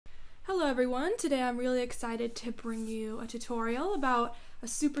Hello everyone, today I'm really excited to bring you a tutorial about a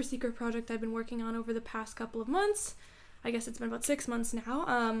super secret project I've been working on over the past couple of months. I guess it's been about 6 months now.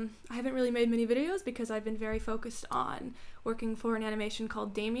 I haven't really made many videos because I've been very focused on working for an animation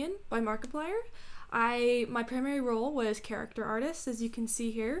called Damien by Markiplier. My primary role was character artist, as you can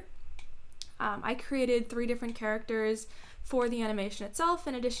see here. I created 3 different characters for the animation itself,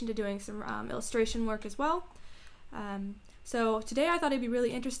 in addition to doing some illustration work as well. So today I thought it'd be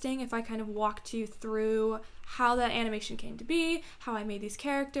really interesting if I kind of walked you through how that animation came to be, how I made these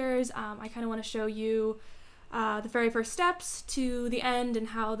characters. I kind of want to show you the very first steps to the end and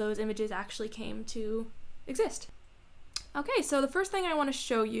how those images actually came to exist. Okay, so the first thing I want to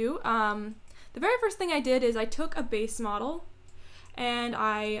show you, the very first thing I did is I took a base model and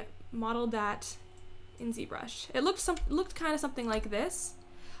I modeled that in ZBrush. It looked kind of something like this.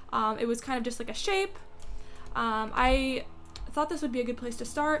 It was kind of just like a shape. I thought this would be a good place to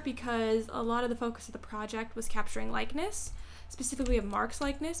start because a lot of the focus of the project was capturing likeness, specifically of Mark's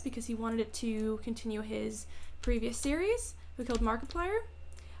likeness, because he wanted it to continue his previous series, Who Killed Markiplier.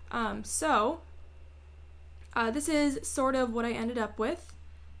 This is sort of what I ended up with.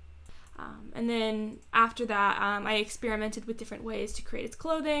 And then after that, I experimented with different ways to create its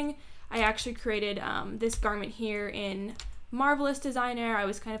clothing. I actually created this garment here in Marvelous Designer. I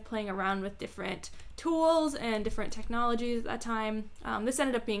was kind of playing around with different tools and different technologies at that time. This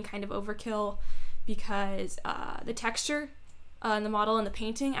ended up being kind of overkill because the texture in the model and the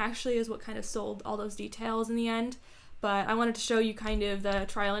painting actually is what kind of sold all those details in the end. But I wanted to show you kind of the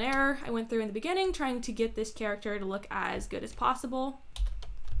trial and error I went through in the beginning, trying to get this character to look as good as possible.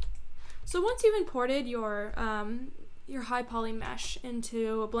 So once you've imported your high poly mesh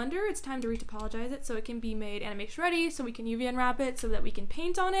into Blender, it's time to retopologize it so it can be made animation ready, so we can UV unwrap it so that we can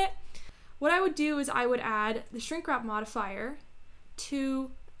paint on it. What I would do is I would add the shrink wrap modifier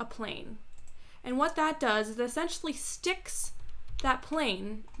to a plane. And what that does is it essentially sticks that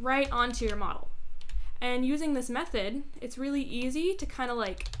plane right onto your model. And using this method, it's really easy to kind of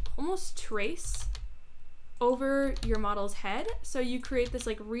like almost trace over your model's head. So you create this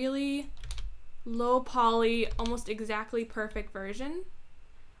like really low poly, almost exactly perfect version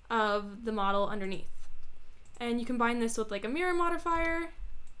of the model underneath. And you combine this with like a mirror modifier.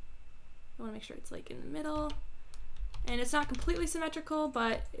 I want to make sure it's like in the middle. And it's not completely symmetrical,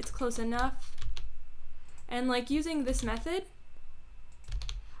 but it's close enough. And like using this method,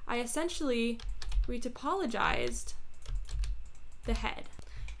 I essentially retopologized the head.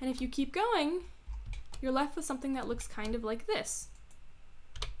 And if you keep going, you're left with something that looks kind of like this.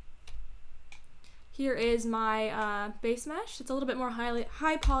 Here is my base mesh. It's a little bit more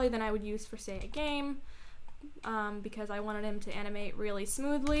high poly than I would use for, say, a game, because I wanted him to animate really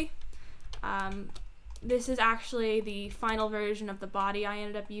smoothly. This is actually the final version of the body I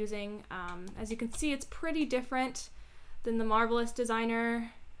ended up using. As you can see, it's pretty different than the Marvelous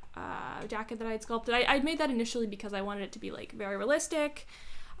Designer jacket that I had sculpted. I made that initially because I wanted it to be like very realistic,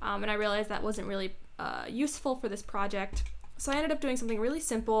 and I realized that wasn't really useful for this project. So I ended up doing something really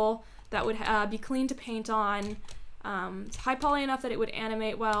simple that would be clean to paint on. It's high poly enough that it would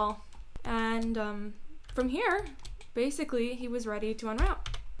animate well. And from here, basically, he was ready to unwrap.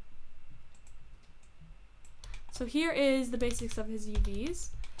 So here is the basics of his UVs.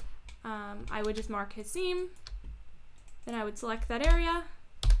 I would just mark his seam. Then I would select that area,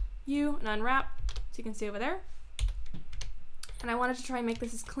 U, and unwrap, so you can see over there. And I wanted to try and make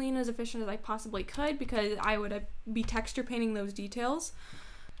this as clean, as efficient as I possibly could, because I would be texture painting those details.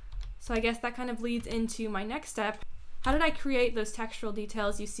 So I guess that kind of leads into my next step. How did I create those textural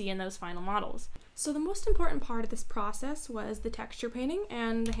details you see in those final models? So the most important part of this process was the texture painting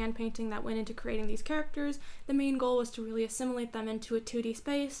and the hand painting that went into creating these characters. The main goal was to really assimilate them into a 2D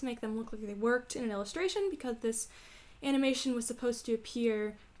space, make them look like they worked in an illustration, because this animation was supposed to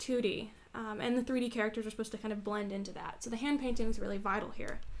appear 2D. And the 3D characters were supposed to kind of blend into that. So the hand painting was really vital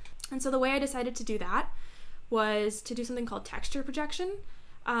here. And so the way I decided to do that was to do something called texture projection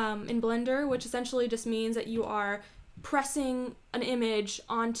in Blender, which essentially just means that you are pressing an image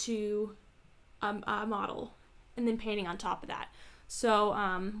onto a model and then painting on top of that.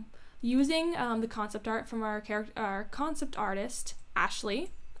 So using the concept art from our concept artist, Ashley,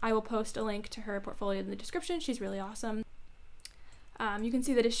 I will post a link to her portfolio in the description. She's really awesome. You can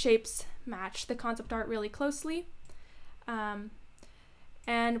see that his shapes match the concept art really closely. And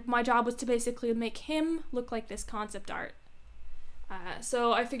my job was to basically make him look like this concept art.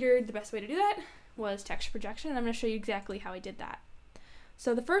 So I figured the best way to do that was texture projection, and I'm going to show you exactly how I did that.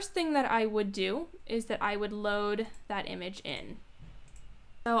 So the first thing that I would do is that I would load that image in.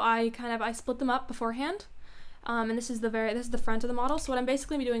 So I split them up beforehand. And this is the front of the model. So what I'm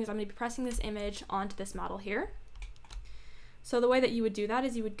basically gonna be doing is I'm gonna be pressing this image onto this model here. So the way that you would do that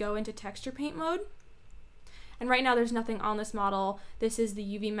is you would go into texture paint mode. And right now there's nothing on this model. This is the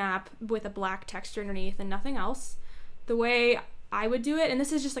UV map with a black texture underneath and nothing else. The way I would do it, and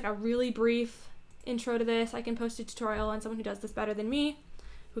this is just like a really brief intro to this, I can post a tutorial on someone who does this better than me,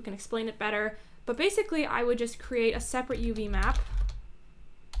 who can explain it better. But basically I would just create a separate UV map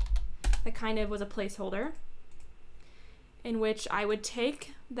that kind of was a placeholder, in which I would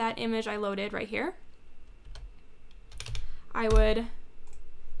take that image I loaded right here. I would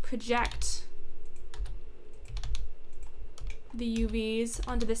project the UVs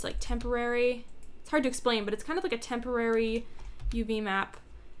onto this like temporary, it's hard to explain, but it's kind of like a temporary UV map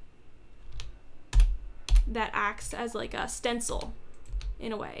that acts as like a stencil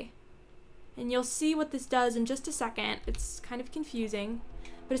in a way. And you'll see what this does in just a second. It's kind of confusing,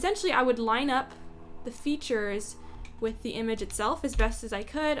 but essentially I would line up the features with the image itself as best as I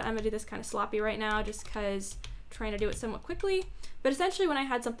could. I'm gonna do this kind of sloppy right now just because I'm trying to do it somewhat quickly. But essentially when I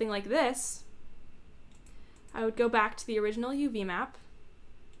had something like this, I would go back to the original UV map,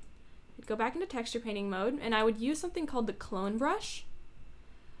 I'd go back into texture painting mode, and I would use something called the clone brush.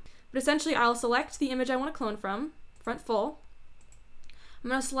 But essentially I'll select the image I want to clone from, front full. I'm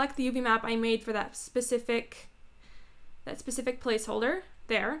going to select the UV map I made for that specific placeholder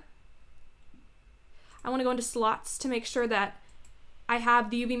there. I want to go into slots to make sure that I have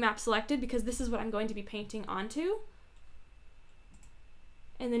the UV map selected because this is what I'm going to be painting onto.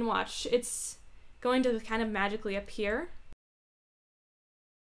 And then watch, it's going to kind of magically appear.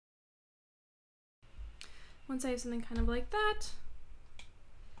 Once I have something kind of like that,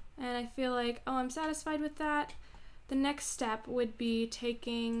 and I feel like, oh, I'm satisfied with that, the next step would be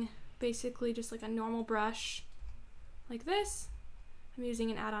taking basically just like a normal brush like this. I'm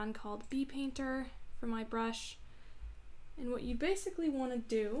using an add-on called Bee Painter for my brush. And what you basically want to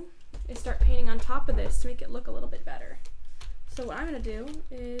do is start painting on top of this to make it look a little bit better. So what I'm going to do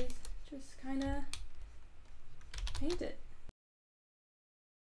is just kind of paint it.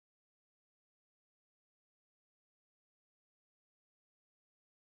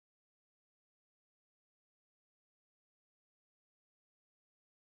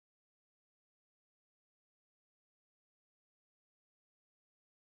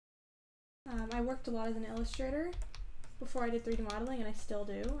 I worked a lot as an illustrator before I did 3D modeling, and I still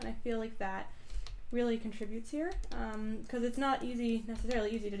do, and I feel like that really contributes here, because it's not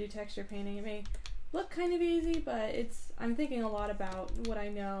necessarily easy to do texture painting. It may look kind of easy, but I'm thinking a lot about what I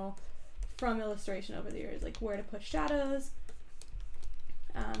know from illustration over the years, like where to put shadows,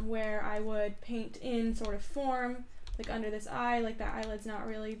 where I would paint in sort of form, like under this eye, like that eyelid's not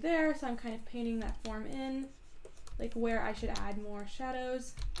really there, so I'm kind of painting that form in, like where I should add more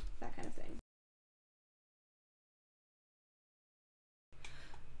shadows, that kind of thing.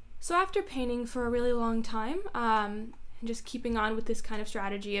 So after painting for a really long time, and just keeping on with this kind of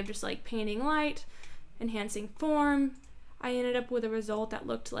strategy of just like painting light, enhancing form, I ended up with a result that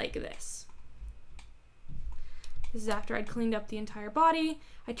looked like this. This is after I'd cleaned up the entire body.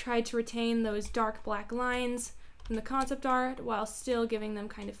 I tried to retain those dark black lines from the concept art while still giving them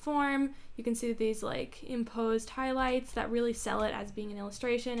kind of form. You can see these like imposed highlights that really sell it as being an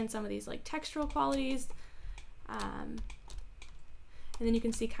illustration, and some of these like textural qualities. And then you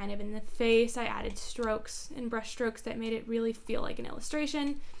can see kind of in the face, I added strokes and brush strokes that made it really feel like an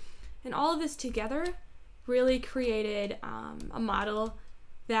illustration. And all of this together really created a model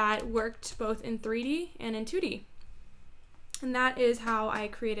that worked both in 3D and in 2D. And that is how I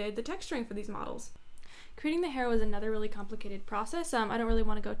created the texturing for these models. Creating the hair was another really complicated process. I don't really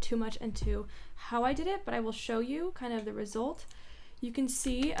want to go too much into how I did it, but I will show you kind of the result. You can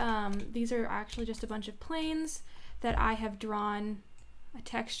see these are actually just a bunch of planes that I have drawn a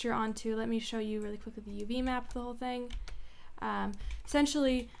texture onto. Let me show you really quickly the UV map of the whole thing.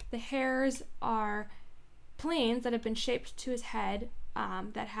 Essentially, the hairs are planes that have been shaped to his head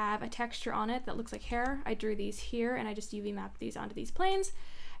that have a texture on it that looks like hair. I drew these here and I just UV mapped these onto these planes.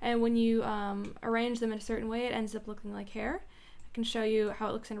 And when you arrange them in a certain way, it ends up looking like hair. I can show you how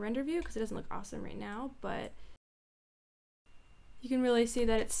it looks in render view because it doesn't look awesome right now, but you can really see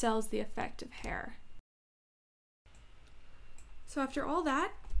that it sells the effect of hair. So after all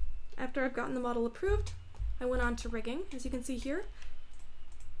that, after I've gotten the model approved, I went on to rigging, as you can see here.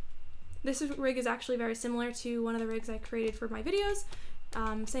 This rig is actually very similar to one of the rigs I created for my videos.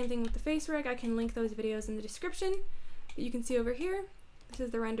 Same thing with the face rig. I can link those videos in the description. But you can see over here, this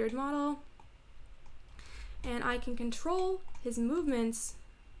is the rendered model. And I can control his movements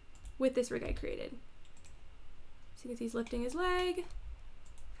with this rig I created. So you can see he's lifting his leg.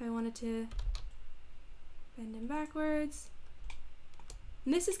 If I wanted to, bend him backwards.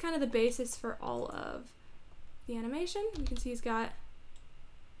 And this is kind of the basis for all of the animation. You can see he's got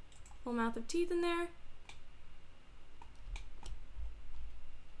a full mouth of teeth in there.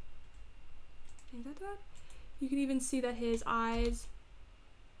 You can even see that his eyes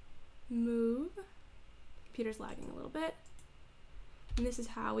move. Computer's lagging a little bit. And this is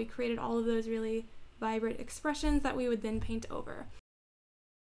how we created all of those really vibrant expressions that we would then paint over.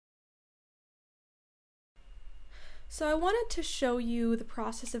 So I wanted to show you the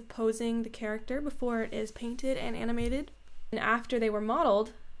process of posing the character before it is painted and animated. And after they were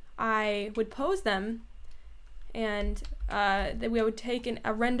modeled, I would pose them, and then we would take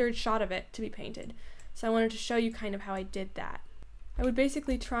a rendered shot of it to be painted. So I wanted to show you kind of how I did that. I would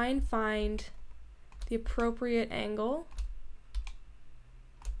basically try and find the appropriate angle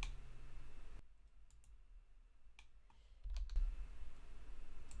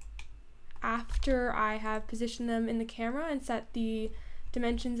after I have positioned them in the camera and set the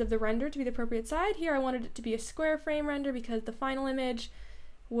dimensions of the render to be the appropriate side. Here I wanted it to be a square frame render because the final image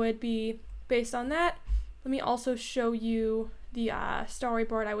would be based on that. Let me also show you the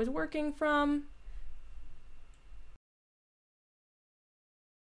storyboard I was working from.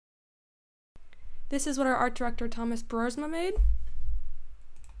 This is what our art director Thomas Broersma made.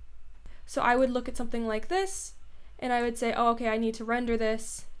 So I would look at something like this and I would say, oh, okay, I need to render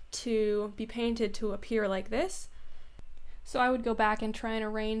this to be painted to appear like this. So I would go back and try and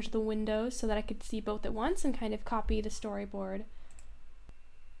arrange the windows so that I could see both at once and kind of copy the storyboard.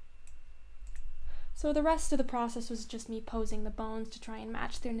 So the rest of the process was just me posing the bones to try and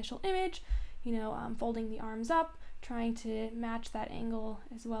match the initial image, you know, folding the arms up, trying to match that angle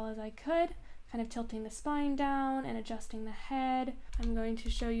as well as I could, kind of tilting the spine down and adjusting the head. I'm going to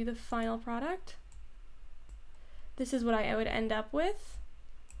show you the final product. This is what I would end up with.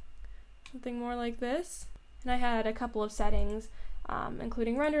 Something more like this. And I had a couple of settings,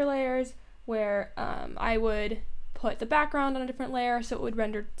 including render layers, where I would put the background on a different layer so it would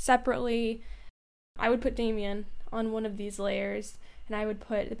render separately. I would put Damien on one of these layers, and I would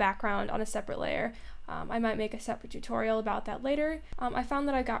put the background on a separate layer. I might make a separate tutorial about that later. I found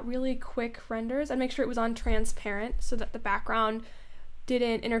that I got really quick renders. I'd make sure it was on transparent so that the background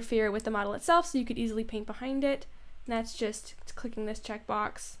didn't interfere with the model itself, so you could easily paint behind it. And that's just clicking this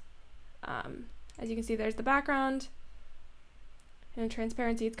checkbox. As you can see, there's the background, and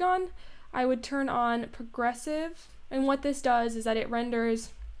transparency, it's gone. I would turn on progressive, and what this does is that it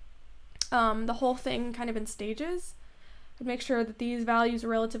renders the whole thing kind of in stages. I'd make sure that these values were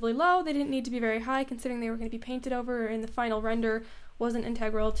relatively low. They didn't need to be very high considering they were going to be painted over, and the final render wasn't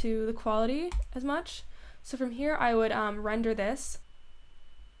integral to the quality as much. So from here I would render this.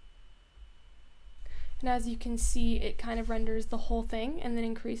 And as you can see, it kind of renders the whole thing and then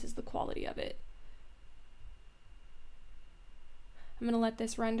increases the quality of it. I'm going to let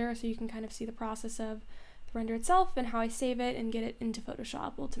this render so you can kind of see the process of the render itself and how I save it and get it into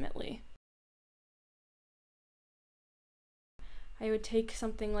Photoshop ultimately. I would take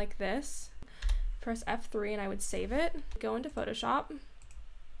something like this, press F3, and I would save it, go into Photoshop.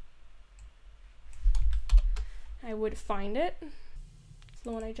 I would find it. It's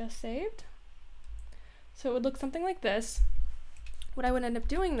the one I just saved. So it would look something like this. What I would end up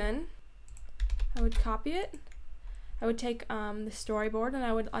doing then, I would copy it. I would take the storyboard and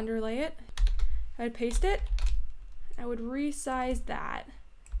I would underlay it. I would paste it. I would resize that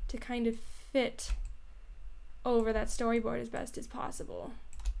to kind of fit over that storyboard as best as possible.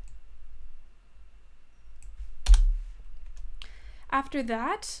 After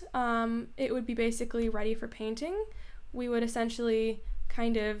that, it would be basically ready for painting. We would essentially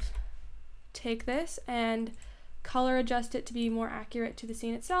kind of take this and color adjust it to be more accurate to the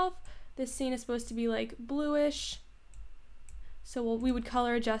scene itself. This scene is supposed to be like bluish, so we would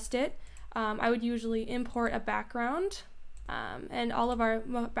color adjust it. I would usually import a background, and all of our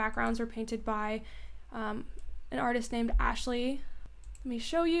backgrounds were painted by an artist named Ashley. Let me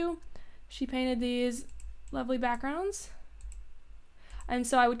show you. She painted these lovely backgrounds. And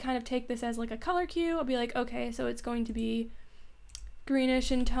so I would kind of take this as like a color cue. I'll be like, okay, so it's going to be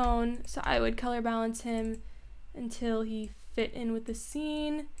greenish in tone, so I would color balance him until he fit in with the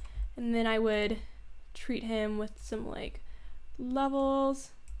scene, and then I would treat him with some like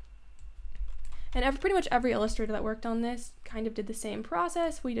levels. And pretty much every illustrator that worked on this kind of did the same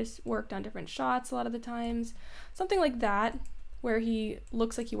process. We just worked on different shots a lot of the times. Something like that, where he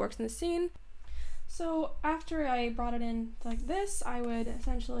looks like he works in the scene. So after I brought it in like this, I would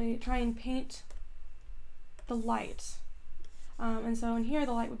essentially try and paint the light. And so in here,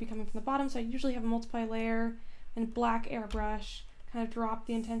 the light would be coming from the bottom, so I usually have a multiply layer and black airbrush, kind of drop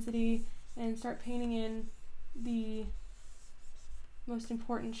the intensity and start painting in the most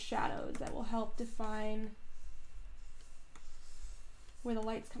important shadows that will help define where the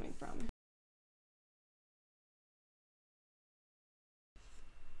light's coming from.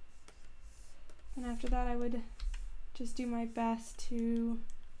 And after that, I would just do my best to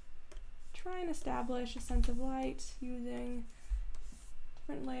try and establish a sense of light using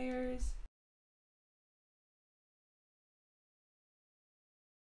different layers.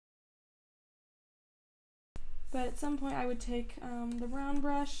 But at some point I would take the round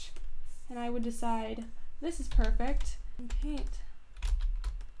brush and I would decide this is perfect and paint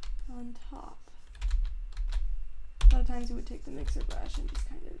on top. A lot of times we would take the mixer brush and just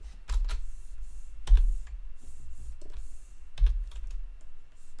kind of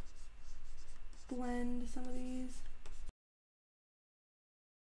blend some of these.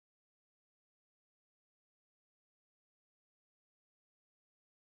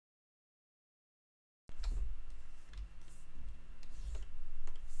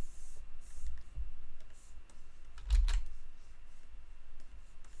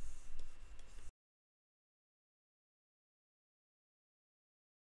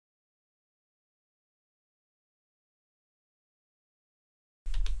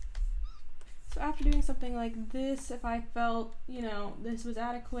 So after doing something like this, if I felt, this was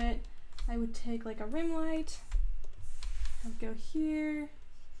adequate, I would take like a ring light, I'd go here,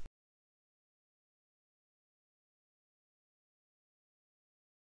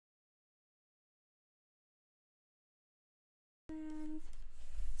 and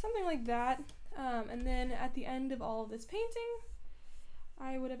something like that. And then at the end of all of this painting,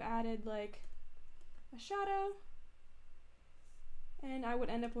 I would have added like a shadow, and I would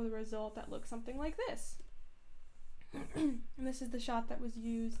end up with a result that looks something like this. And this is the shot that was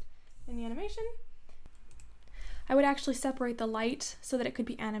used in the animation. I would actually separate the light so that it could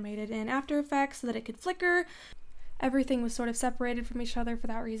be animated in After Effects so that it could flicker. Everything was sort of separated from each other for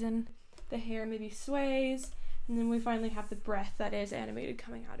that reason. The hair maybe sways, and then we finally have the breath that is animated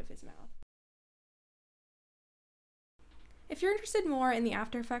coming out of his mouth. If you're interested more in the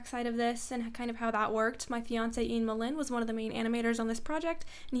After Effects side of this and kind of how that worked, my fiance Ian Malin was one of the main animators on this project,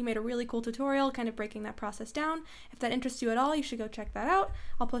 and he made a really cool tutorial kind of breaking that process down. If that interests you at all, you should go check that out.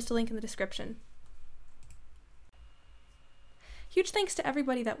 I'll post a link in the description. Huge thanks to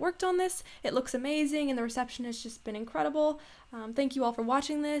everybody that worked on this. It looks amazing and the reception has just been incredible. Thank you all for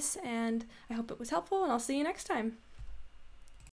watching this, and I hope it was helpful, and I'll see you next time.